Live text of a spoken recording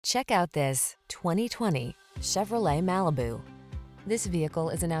Check out this 2020 Chevrolet Malibu. This vehicle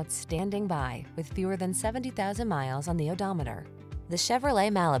is an outstanding buy with fewer than 70,000 miles on the odometer. The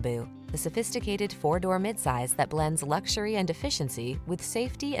Chevrolet Malibu, the sophisticated four-door midsize that blends luxury and efficiency with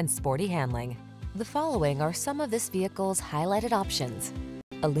safety and sporty handling. The following are some of this vehicle's highlighted options: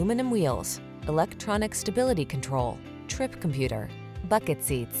 aluminum wheels, electronic stability control, trip computer, bucket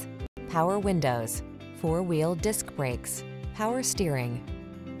seats, power windows, four-wheel disc brakes, power steering.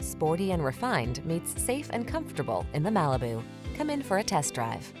 Sporty and refined meets safe and comfortable in the Malibu. Come in for a test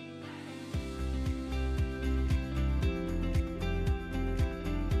drive.